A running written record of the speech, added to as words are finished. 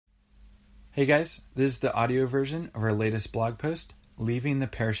Hey guys, this is the audio version of our latest blog post, Leaving the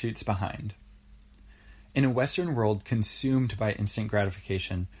Parachutes Behind. In a Western world consumed by instant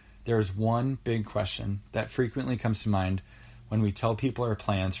gratification, there is one big question that frequently comes to mind when we tell people our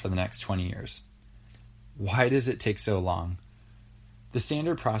plans for the next 20 years. Why does it take so long? The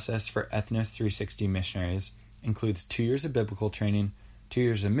standard process for Ethnos 360 missionaries includes 2 years of biblical training, 2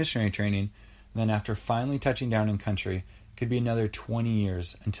 years of missionary training, and then after finally touching down in country, could be another 20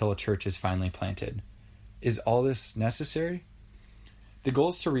 years until a church is finally planted. Is all this necessary? The goal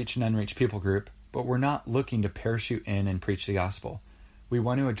is to reach an unreached people group, but we're not looking to parachute in and preach the gospel. We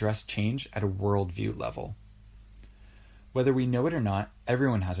want to address change at a worldview level. Whether we know it or not,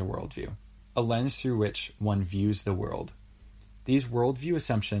 everyone has a worldview, a lens through which one views the world. These worldview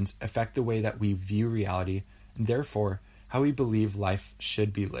assumptions affect the way that we view reality and therefore how we believe life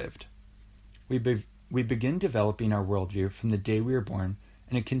should be lived. We begin developing our worldview from the day we are born,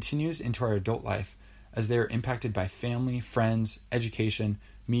 and it continues into our adult life as they are impacted by family, friends, education,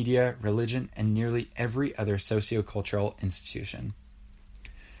 media, religion, and nearly every other sociocultural institution.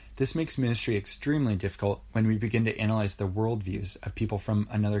 This makes ministry extremely difficult when we begin to analyze the worldviews of people from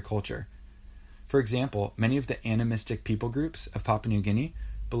another culture. For example, many of the animistic people groups of Papua New Guinea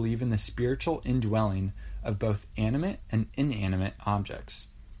believe in the spiritual indwelling of both animate and inanimate objects.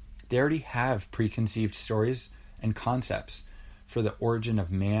 They already have preconceived stories and concepts for the origin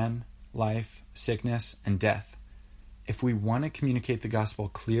of man, life, sickness, and death. If we want to communicate the gospel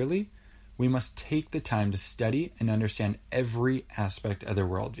clearly, we must take the time to study and understand every aspect of their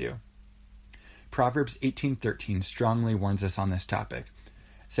worldview. Proverbs 18:13 strongly warns us on this topic.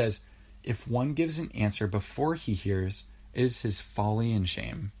 It says, "If one gives an answer before he hears, it is his folly and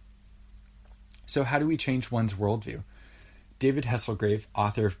shame." So how do we change one's worldview? David Hesselgrave,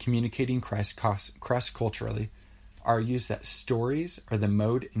 author of Communicating Christ Cross-Culturally, argues that stories are the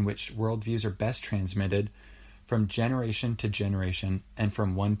mode in which worldviews are best transmitted from generation to generation and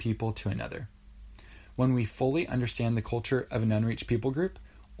from one people to another. When we fully understand the culture of an unreached people group,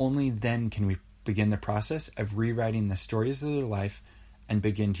 only then can we begin the process of rewriting the stories of their life and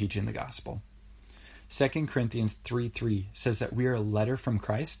begin teaching the gospel. 2 Corinthians 3:3 says that we are a letter from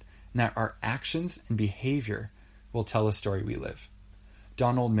Christ and that our actions and behavior will tell the story we live.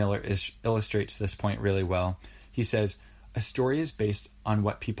 Donald Miller illustrates this point really well. He says, "A story is based on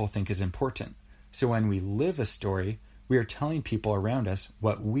what people think is important. So when we live a story, we are telling people around us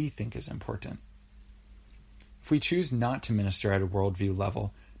what we think is important." If we choose not to minister at a worldview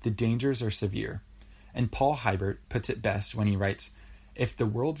level, the dangers are severe. And Paul Hibert puts it best when he writes, "If the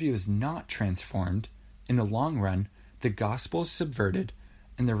worldview is not transformed, in the long run, the gospel is subverted,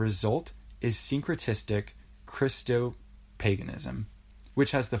 and the result is syncretistic Christo-paganism,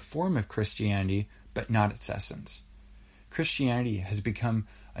 which has the form of Christianity but not its essence. Christianity has become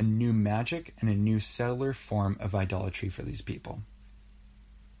a new magic and a new settler form of idolatry for these people."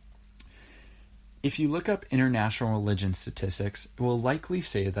 If you look up international religion statistics, it will likely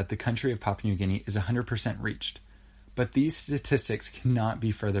say that the country of Papua New Guinea is 100% reached, but these statistics cannot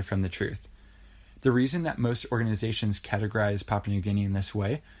be further from the truth. The reason that most organizations categorize Papua New Guinea in this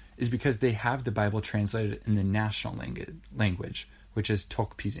way is because they have the Bible translated in the national language, which is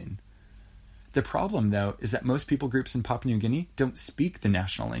Tok Pisin. The problem, though, is that most people groups in Papua New Guinea don't speak the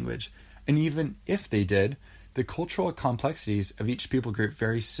national language, and even if they did, the cultural complexities of each people group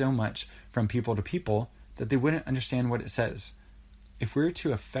vary so much from people to people that they wouldn't understand what it says. If we were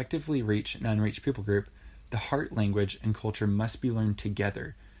to effectively reach an unreached people group, the heart language and culture must be learned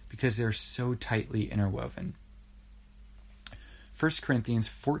together because they're so tightly interwoven. 1 Corinthians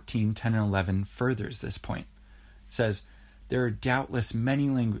 14:10 and 11 furthers this point. It says, "There are doubtless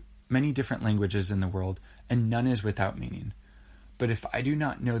many different languages in the world, and none is without meaning. But if I do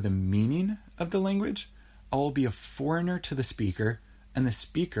not know the meaning of the language, I will be a foreigner to the speaker, and the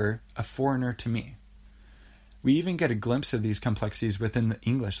speaker a foreigner to me." We even get a glimpse of these complexities within the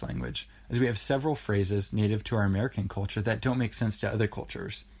English language, as we have several phrases native to our American culture that don't make sense to other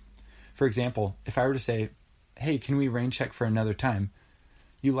cultures. For example, if I were to say, "Hey, can we rain check for another time?"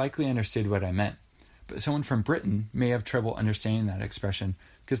 you likely understood what I meant. But someone from Britain may have trouble understanding that expression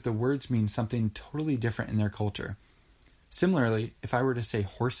because the words mean something totally different in their culture. Similarly, if I were to say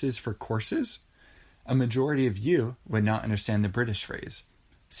horses for courses, a majority of you would not understand the British phrase.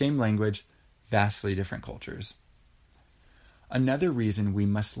 Same language, vastly different cultures. Another reason we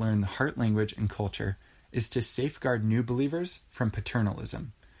must learn the heart language and culture is to safeguard new believers from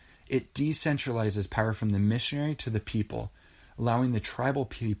paternalism. It decentralizes power from the missionary to the people, allowing the tribal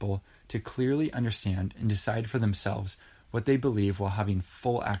people to clearly understand and decide for themselves what they believe while having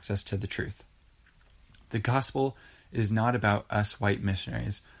full access to the truth. The gospel is not about us white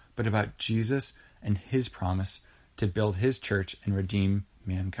missionaries, but about Jesus and his promise to build his church and redeem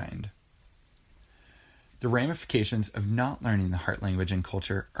mankind. The ramifications of not learning the heart language and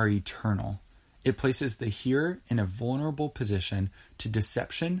culture are eternal. It places the hearer in a vulnerable position to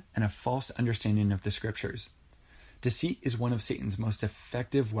deception and a false understanding of the scriptures. Deceit is one of Satan's most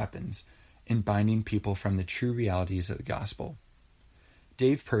effective weapons in binding people from the true realities of the gospel.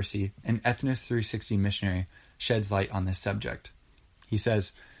 Dave Percy, an Ethnos 360 missionary, sheds light on this subject. He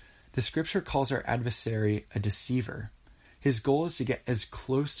says, "The scripture calls our adversary a deceiver. His goal is to get as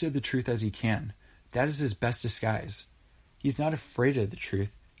close to the truth as he can. That is his best disguise. He's not afraid of the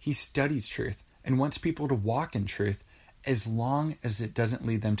truth. He studies truth and wants people to walk in truth as long as it doesn't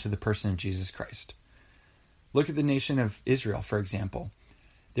lead them to the person of Jesus Christ." Look at the nation of Israel, for example.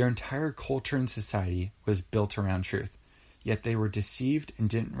 Their entire culture and society was built around truth, yet they were deceived and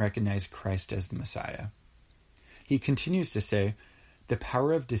didn't recognize Christ as the Messiah. He continues to say, the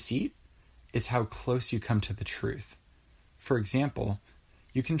power of deceit is how close you come to the truth. For example,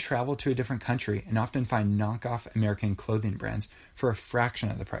 you can travel to a different country and often find knockoff American clothing brands for a fraction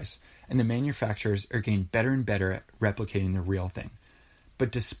of the price, and the manufacturers are getting better and better at replicating the real thing.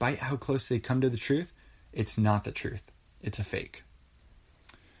 But despite how close they come to the truth, it's not the truth. It's a fake.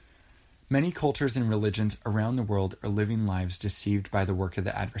 Many cultures and religions around the world are living lives deceived by the work of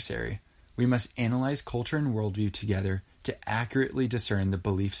the adversary. We must analyze culture and worldview together to accurately discern the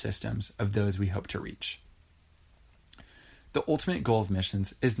belief systems of those we hope to reach. The ultimate goal of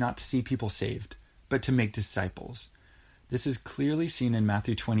missions is not to see people saved, but to make disciples. This is clearly seen in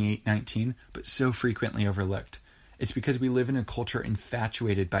Matthew 28:19, but so frequently overlooked. It's because we live in a culture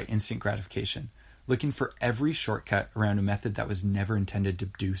infatuated by instant gratification, looking for every shortcut around a method that was never intended to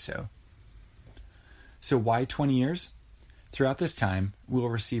do so. So why 20 years? Throughout this time, we will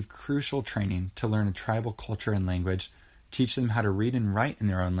receive crucial training to learn a tribal culture and language, teach them how to read and write in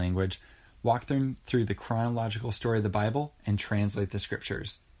their own language, walk them through the chronological story of the Bible, and translate the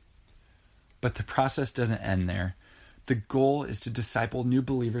scriptures. But the process doesn't end there. The goal is to disciple new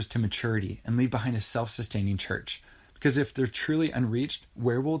believers to maturity and leave behind a self-sustaining church. Because if they're truly unreached,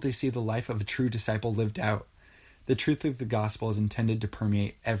 where will they see the life of a true disciple lived out? The truth of the gospel is intended to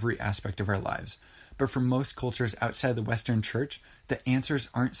permeate every aspect of our lives. But for most cultures outside the Western church, the answers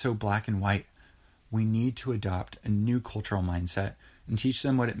aren't so black and white. We need to adopt a new cultural mindset and teach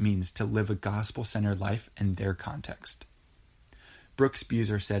them what it means to live a gospel-centered life in their context. Brooks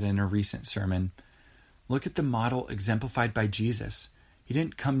Buser said in a recent sermon, "Look at the model exemplified by Jesus. He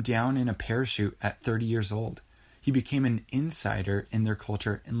didn't come down in a parachute at 30 years old. He became an insider in their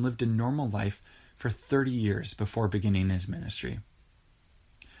culture and lived a normal life for 30 years before beginning his ministry."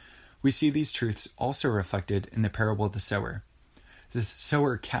 We see these truths also reflected in the parable of the sower. The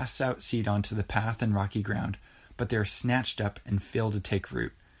sower casts out seed onto the path and rocky ground, but they are snatched up and fail to take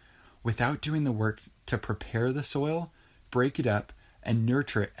root. Without doing the work to prepare the soil, break it up, and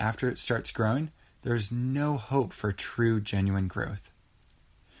nurture it after it starts growing, there is no hope for true, genuine growth.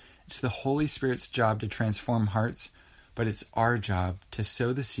 It's the Holy Spirit's job to transform hearts, but it's our job to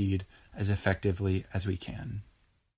sow the seed as effectively as we can.